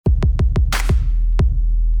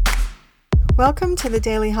Welcome to the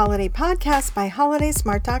Daily Holiday Podcast by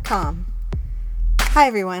HolidaySmart.com. Hi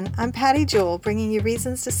everyone, I'm Patty Jewell, bringing you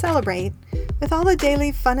reasons to celebrate with all the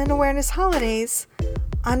daily fun and awareness holidays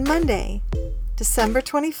on Monday, December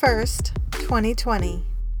 21st, 2020.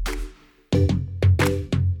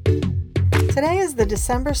 Today is the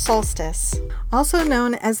December solstice, also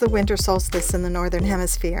known as the winter solstice in the Northern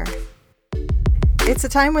Hemisphere. It's a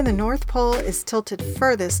time when the North Pole is tilted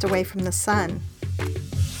furthest away from the sun.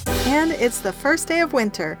 And it's the first day of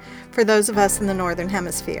winter for those of us in the Northern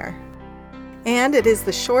Hemisphere. And it is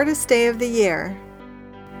the shortest day of the year,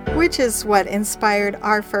 which is what inspired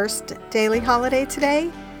our first daily holiday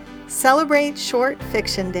today. Celebrate Short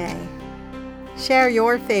Fiction Day. Share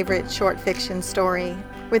your favorite short fiction story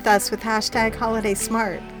with us with hashtag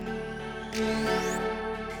HolidaySmart.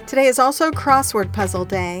 Today is also Crossword Puzzle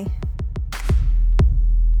Day,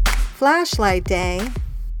 Flashlight Day,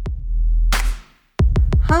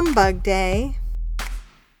 Humbug Day,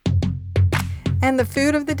 and the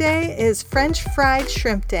food of the day is French fried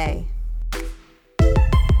shrimp day.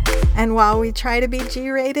 And while we try to be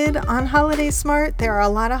G-rated on Holiday Smart, there are a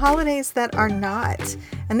lot of holidays that are not.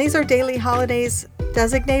 And these are daily holidays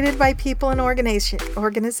designated by people and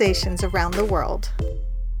organizations around the world.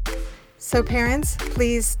 So parents,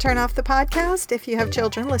 please turn off the podcast if you have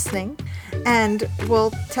children listening. And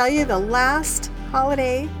we'll tell you the last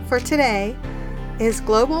holiday for today is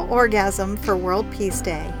Global Orgasm for World Peace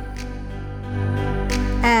Day.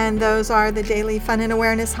 And those are the daily fun and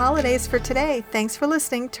awareness holidays for today. Thanks for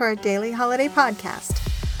listening to our daily holiday podcast.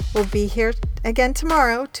 We'll be here again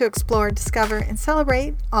tomorrow to explore, discover, and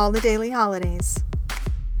celebrate all the daily holidays.